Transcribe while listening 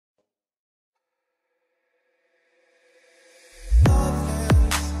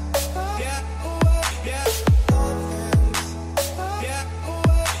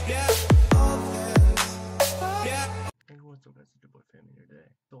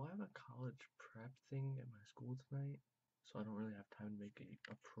college prep thing at my school tonight, so I don't really have time to make a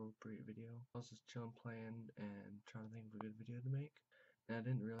appropriate video. I was just chilling, playing, and trying to think of a good video to make. And I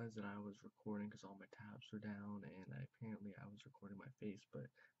didn't realize that I was recording because all my tabs were down, and apparently I was recording my face, but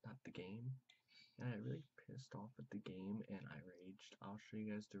not the game. And I really pissed off at the game, and I raged. I'll show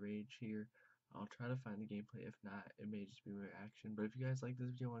you guys the rage here. I'll try to find the gameplay. If not, it may just be my reaction. But if you guys like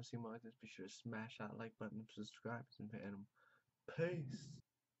this video and want to see more like this, be sure to smash that like button and subscribe. It's been Phantom. Peace!